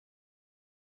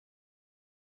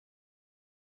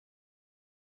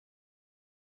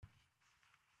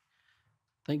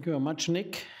Thank you very much,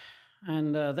 Nick.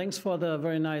 And thanks for the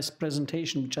very nice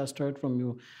presentation we just heard from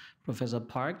you, Professor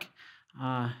Park.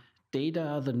 Data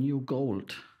are the new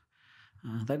gold.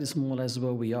 That is more or less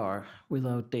where we are.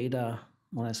 Without data,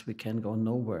 more or less we can go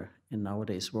nowhere in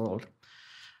nowadays world.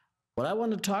 What I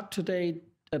want to talk today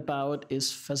about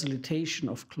is facilitation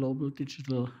of global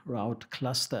digital route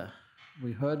cluster.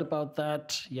 We heard about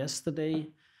that yesterday.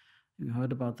 We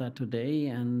heard about that today,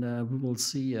 and we will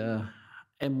see a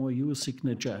MOU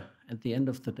signature at the end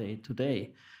of the day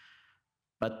today.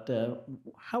 But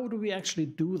how do we actually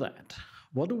do that?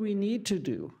 What do we need to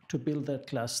do to build that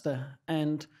cluster?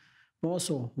 And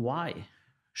also, why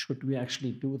should we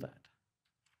actually do that?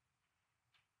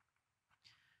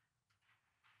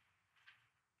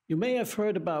 You may have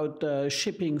heard about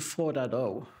Shipping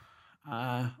 4.0,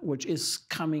 which is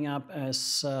coming up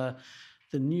as the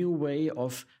new way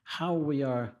of how we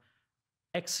are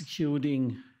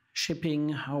executing shipping,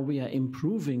 how we are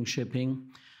improving shipping.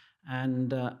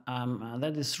 And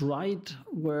that is right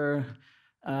where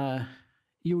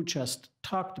you just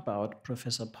talked about,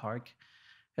 Professor Park,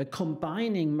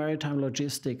 combining maritime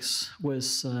logistics with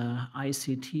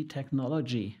ICT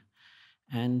technology.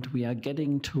 And we are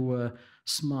getting to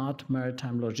smart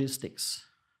maritime logistics,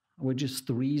 which is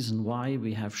the reason why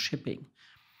we have shipping.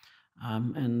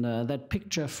 And that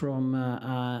picture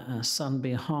from Sun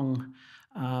Be Hong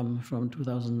from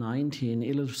 2019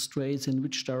 illustrates in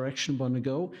which direction we want to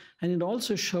go. And it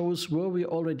also shows where we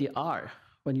already are.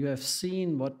 When you have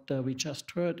seen what we just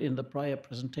heard in the prior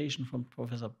presentation from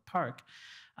Professor Park,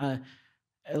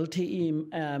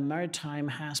 LTE Maritime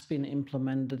has been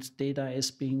implemented, data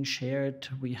is being shared.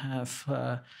 We have,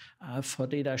 for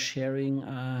data sharing,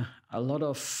 a lot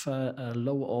of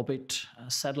low orbit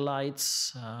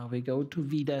satellites. We go to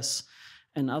VDES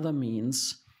and other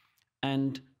means.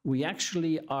 And we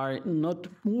actually are not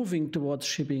moving towards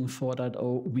Shipping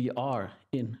 4.0. We are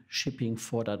in Shipping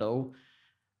 4.0.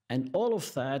 And all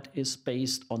of that is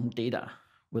based on data.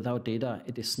 Without data,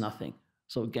 it is nothing.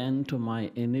 So again, to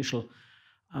my initial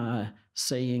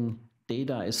saying,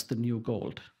 data is the new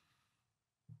gold.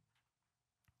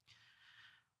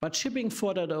 But Shipping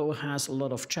 4.0 has a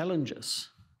lot of challenges.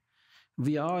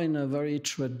 We are in a very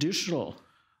traditional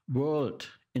world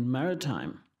in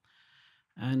maritime.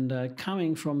 And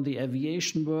coming from the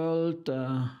aviation world,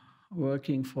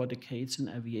 working for decades in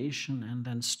aviation, and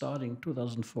then starting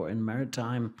 2004 in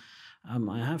maritime,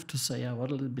 I have to say I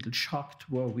was a little bit shocked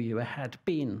where we had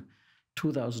been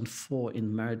 2004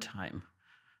 in maritime.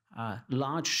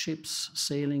 Large ships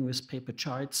sailing with paper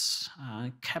charts,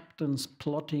 captains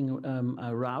plotting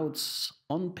routes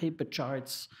on paper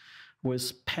charts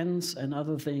with pens and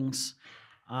other things.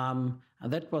 And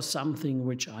that was something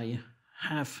which I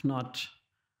have not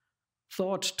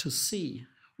thought to see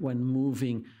when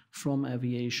moving from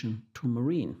aviation to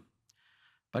marine.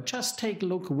 But just take a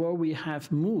look where we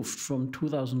have moved from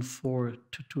 2004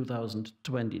 to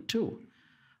 2022.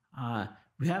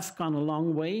 We have gone a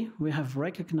long way. We have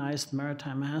recognized,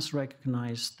 maritime has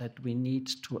recognized that we need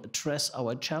to address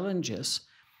our challenges.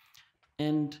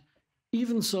 And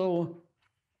even so,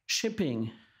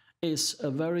 shipping is a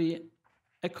very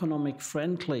economic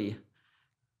friendly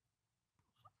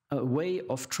way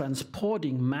of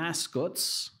transporting mass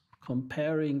goods,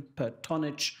 comparing per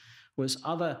tonnage with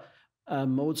other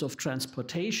modes of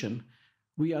transportation.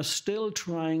 We are still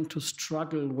trying to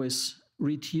struggle with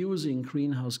reducing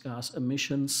greenhouse gas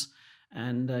emissions.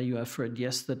 And you have heard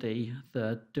yesterday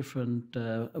the different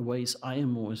ways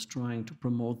IMO is trying to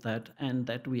promote that, and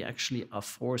that we actually are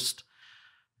forced,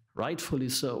 rightfully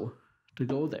so, to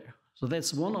go there. So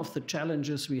that's one of the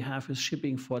challenges we have with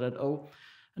Shipping 4.0.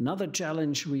 Another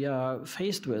challenge we are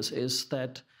faced with is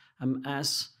that,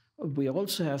 as we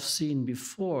also have seen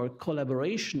before,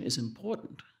 collaboration is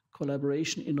important.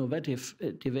 Collaboration,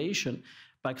 innovation.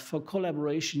 But for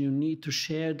collaboration, you need to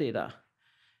share data.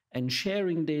 And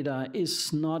sharing data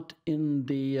is not in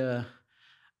the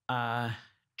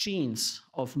genes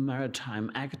of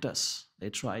maritime actors. They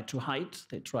try to hide,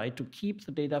 they try to keep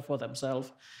the data for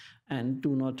themselves and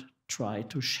do not try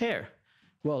to share.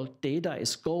 Well, data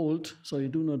is gold, so you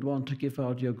do not want to give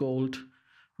out your gold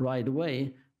right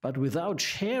away. But without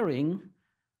sharing,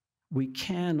 we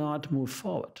cannot move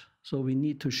forward. So we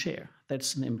need to share.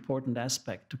 That's an important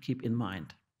aspect to keep in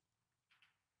mind.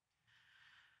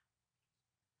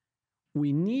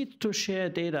 We need to share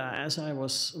data, as I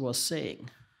was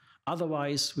saying.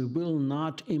 Otherwise, we will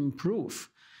not improve.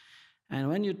 And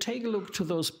when you take a look to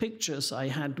those pictures, I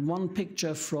had one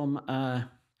picture from a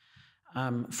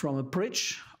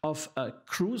bridge of a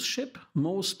cruise ship,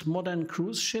 most modern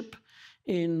cruise ship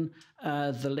in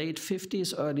the late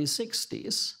 50s, early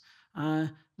 60s.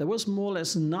 there was more or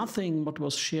less nothing what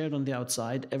was shared on the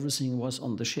outside. Everything was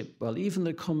on the ship. Well, even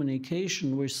the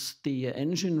communication with the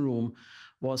engine room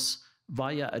was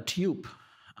via a tube,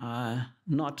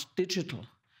 not digital.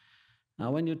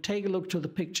 Now, when you take a look to the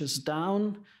pictures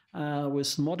down,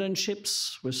 with modern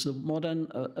ships, with the modern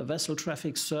vessel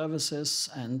traffic services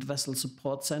and vessel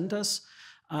support centers,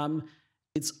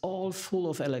 it's all full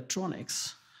of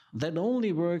electronics. That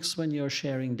only works when you're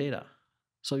sharing data.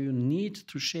 So you need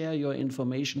to share your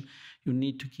information. You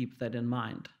need to keep that in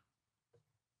mind.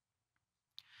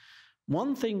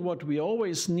 One thing what we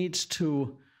always need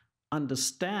to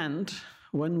understand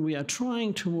when we are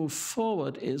trying to move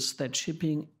forward is that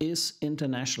shipping is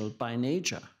international by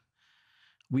nature.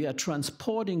 We are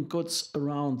transporting goods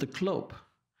around the globe.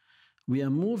 We are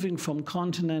moving from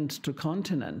continent to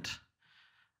continent.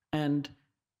 And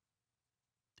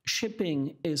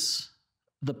shipping is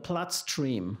the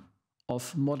bloodstream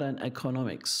of modern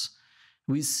economics.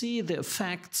 We see the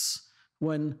effects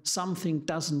when something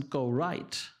doesn't go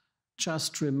right.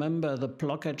 Just remember the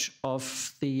blockage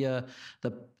of the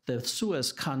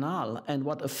Suez Canal and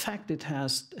what effect it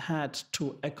has had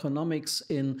to economics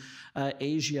in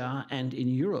Asia and in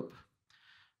Europe.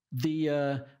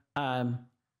 The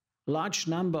large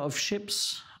number of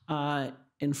ships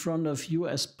in front of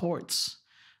US ports,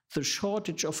 the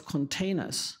shortage of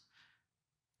containers,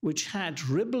 which had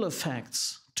ripple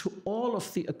effects to all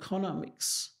of the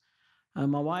economics.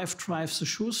 My wife drives a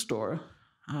shoe store,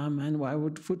 and I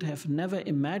would have never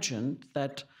imagined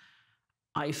that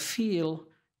I feel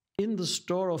in the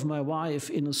store of my wife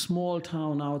in a small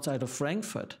town outside of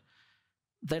Frankfurt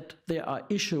that there are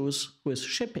issues with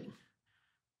shipping.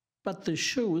 But the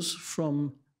shoes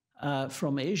from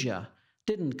Asia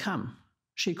didn't come.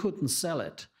 She couldn't sell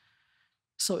it.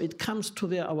 So it comes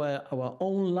to our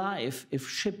own life if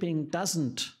shipping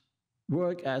doesn't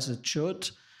work as it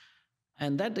should.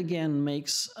 And that again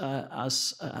makes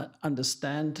us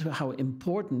understand how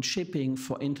important shipping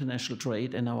for international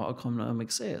trade and our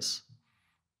economics is.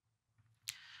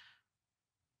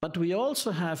 But we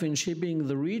also have in shipping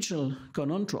the regional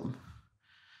conundrum.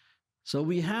 So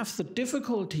we have the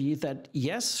difficulty that,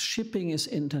 yes, shipping is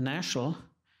international,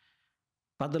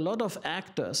 but a lot of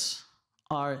actors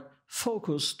are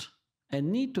focused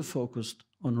and need to focus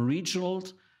on regional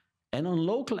and on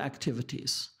local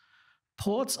activities.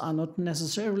 Ports are not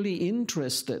necessarily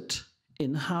interested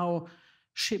in how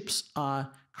ships are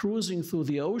cruising through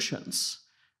the oceans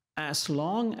as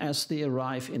long as they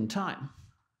arrive in time.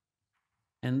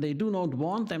 And they do not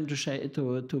want them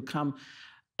to come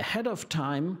ahead of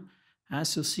time.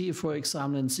 As you see, for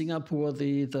example, in Singapore,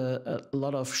 a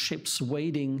lot of ships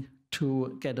waiting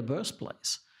to get a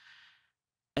berthplace.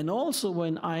 And also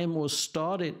when IMO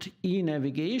started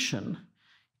e-navigation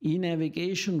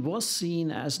was seen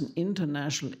as an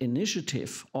international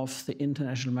initiative of the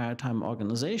international maritime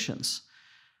organizations.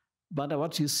 But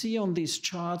what you see on these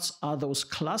charts are those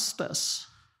clusters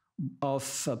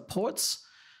of ports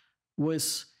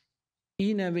with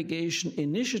e-navigation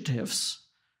initiatives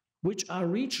which are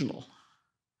regional.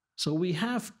 So we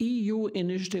have EU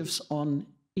initiatives on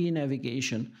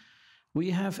e-navigation.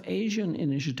 We have Asian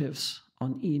initiatives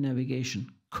on e-navigation,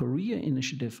 Korea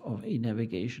initiative of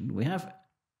e-navigation. We have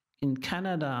in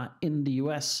Canada, in the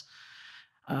US,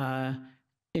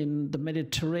 in the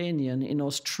Mediterranean, in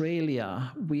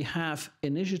Australia, we have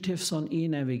initiatives on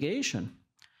e-navigation.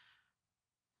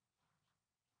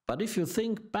 But if you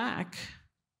think back,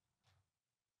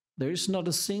 there is not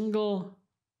a single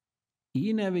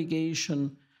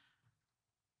e-navigation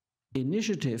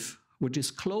initiative which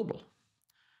is global,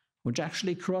 which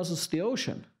actually crosses the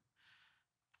ocean.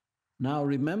 Now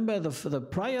remember the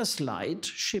prior slide,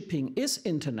 shipping is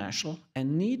international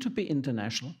and need to be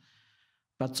international,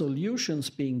 but solutions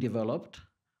being developed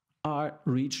are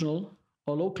regional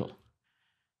or local.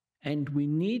 And we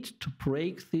need to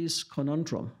break this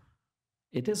conundrum.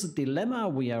 It is a dilemma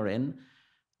we are in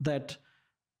that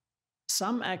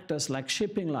some actors like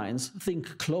shipping lines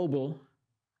think global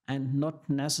and not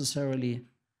necessarily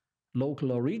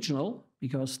local or regional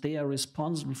because they are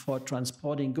responsible for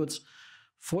transporting goods,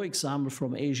 for example,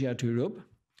 from Asia to Europe.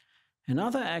 And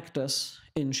other actors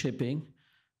in shipping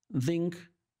think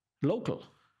local,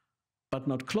 but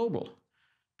not global,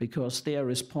 because they are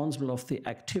responsible of the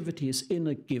activities in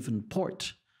a given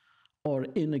port or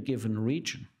in a given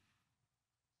region.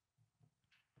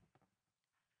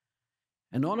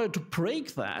 In order to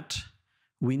break that,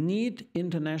 we need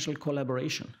international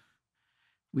collaboration.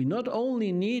 We not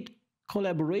only need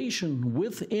collaboration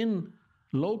within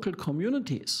local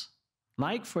communities,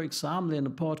 like, for example, in the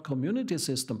port community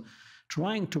system,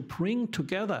 trying to bring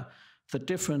together the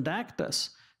different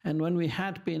actors And when we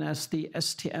had been as the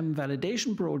STM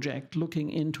validation project looking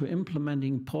into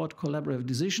implementing port collaborative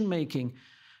decision-making,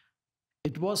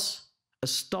 it was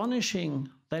astonishing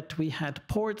that we had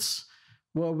ports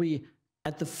where we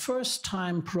at the first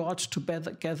time brought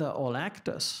together all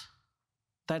actors,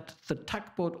 that the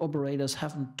tugboat operators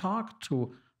haven't talked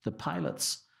to the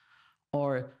pilots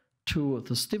or to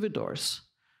the stevedores.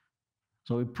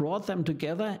 So we brought them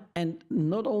together, and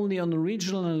not only on the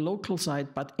regional and local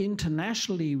side, but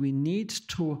internationally, we need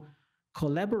to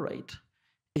collaborate.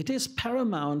 It is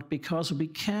paramount because we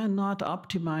cannot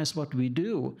optimize what we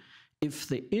do if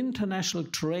the international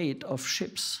trade of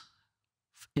ships,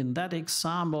 in that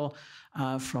example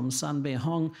from Sanbei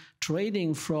Hong,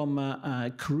 trading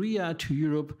from Korea to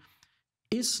Europe,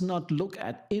 is not look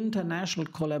at international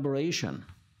collaboration.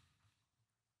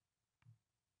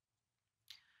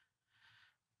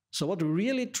 So what we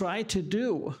really try to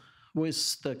do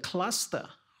with the cluster,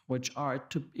 which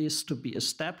is to be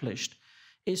established,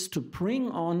 is to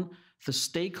bring on the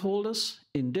stakeholders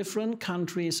in different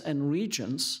countries and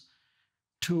regions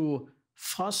to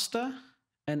foster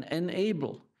and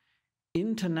enable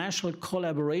international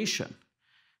collaboration,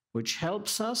 which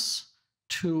helps us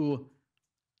to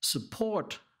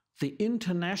support the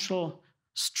international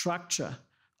structure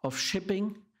of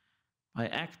shipping by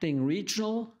acting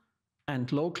regional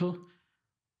and local,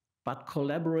 but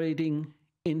collaborating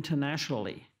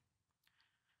internationally.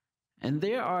 And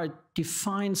there are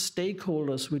defined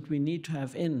stakeholders which we need to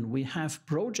have in. We have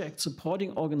project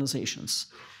supporting organizations,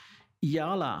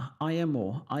 IALA,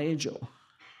 IMO, IAGO,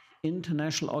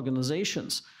 international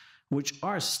organizations, which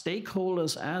are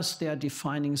stakeholders as they are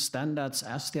defining standards,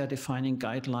 as they are defining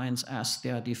guidelines, as they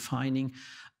are defining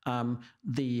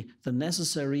the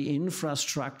necessary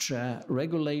infrastructure,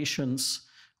 regulations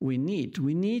we need.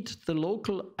 We need the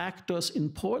local actors in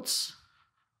ports,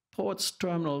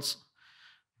 terminals,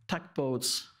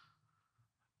 tugboats,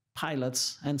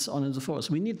 pilots, and so on and so forth.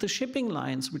 We need the shipping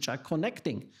lines which are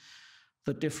connecting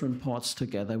the different ports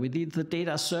together. We need the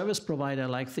data service provider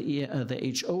like the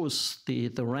HOs, the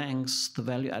ranks, the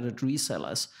value-added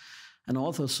resellers, and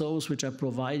also those which are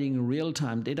providing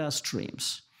real-time data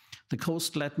streams. The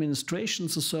coastal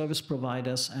administrations, the service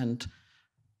providers, and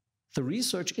the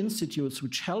research institutes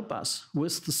which help us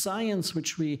with the science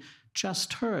which we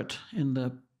just heard in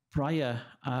the prior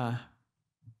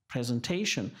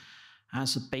presentation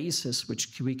as a basis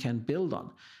which we can build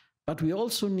on. But we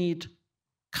also need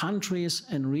countries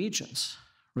and regions.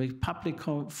 Republic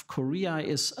of Korea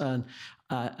is a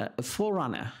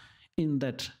forerunner in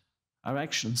that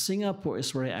direction. Singapore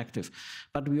is very active.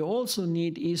 But we also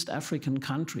need East African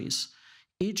countries.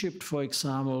 Egypt, for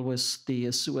example, with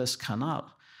the Suez Canal.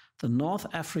 The North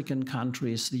African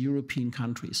countries, the European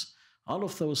countries. All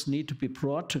of those need to be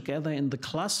brought together in the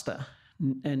cluster,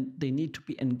 and they need to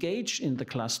be engaged in the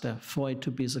cluster for it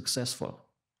to be successful.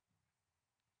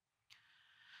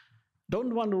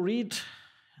 Don't want to read,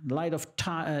 in light of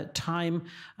time,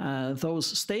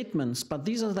 those statements, but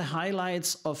these are the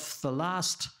highlights of the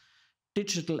last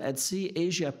Digital at Sea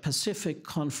Asia Pacific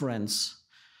conference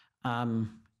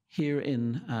here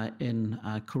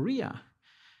in Korea.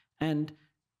 And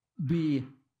we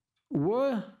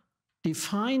were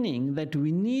defining that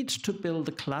we need to build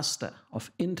a cluster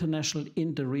of international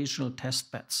interregional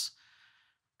test beds.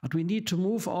 But we need to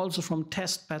move also from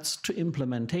test beds to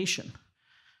implementation,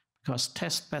 because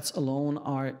test beds alone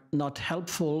are not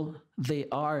helpful. They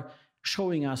are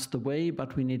showing us the way,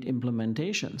 but we need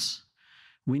implementations.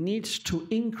 We need to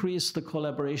increase the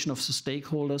collaboration of the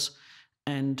stakeholders,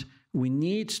 and we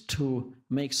need to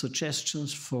make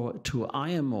suggestions to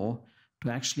IMO to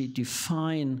actually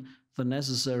define the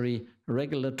necessary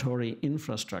regulatory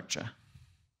infrastructure.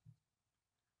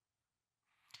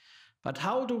 But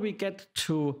how do we get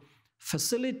to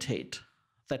facilitate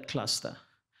that cluster?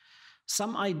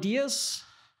 Some ideas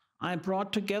I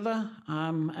brought together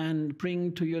and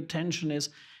bring to your attention is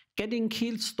getting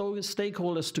key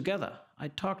stakeholders together. I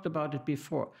talked about it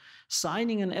before.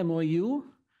 Signing an MOU,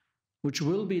 which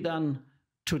will be done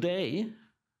today.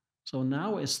 So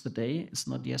now is the day. It's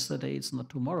not yesterday, it's not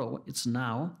tomorrow, it's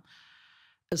now.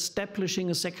 Establishing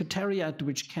a secretariat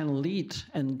which can lead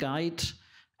and guide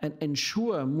and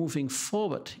ensure moving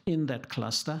forward in that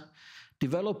cluster.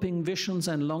 Developing visions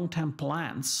and long-term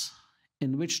plans.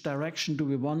 In which direction do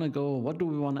we want to go? What do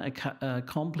we want to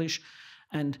accomplish?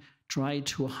 And try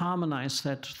to harmonize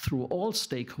that through all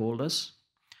stakeholders.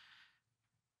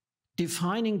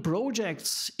 Defining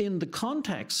projects in the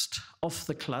context of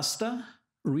the cluster,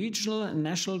 regional and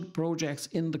national projects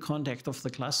in the context of the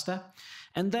cluster,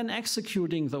 and then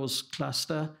executing those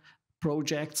cluster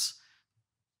projects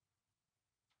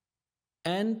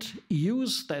and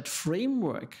use that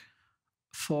framework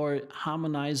for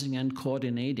harmonizing and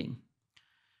coordinating.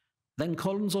 Then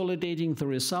consolidating the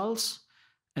results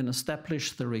and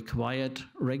establish the required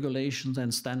regulations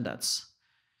and standards.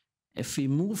 If we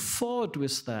move forward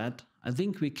with that, I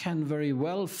think we can very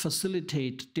well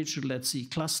facilitate digital at sea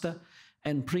cluster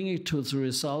and bring it to the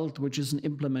result, which is an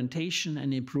implementation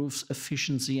and improves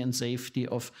efficiency and safety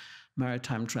of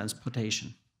maritime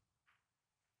transportation.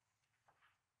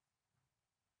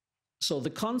 So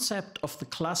the concept of the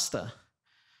cluster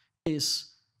is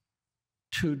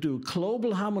to do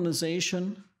global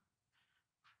harmonization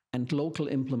and local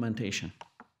implementation.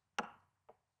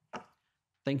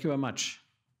 Thank you very much.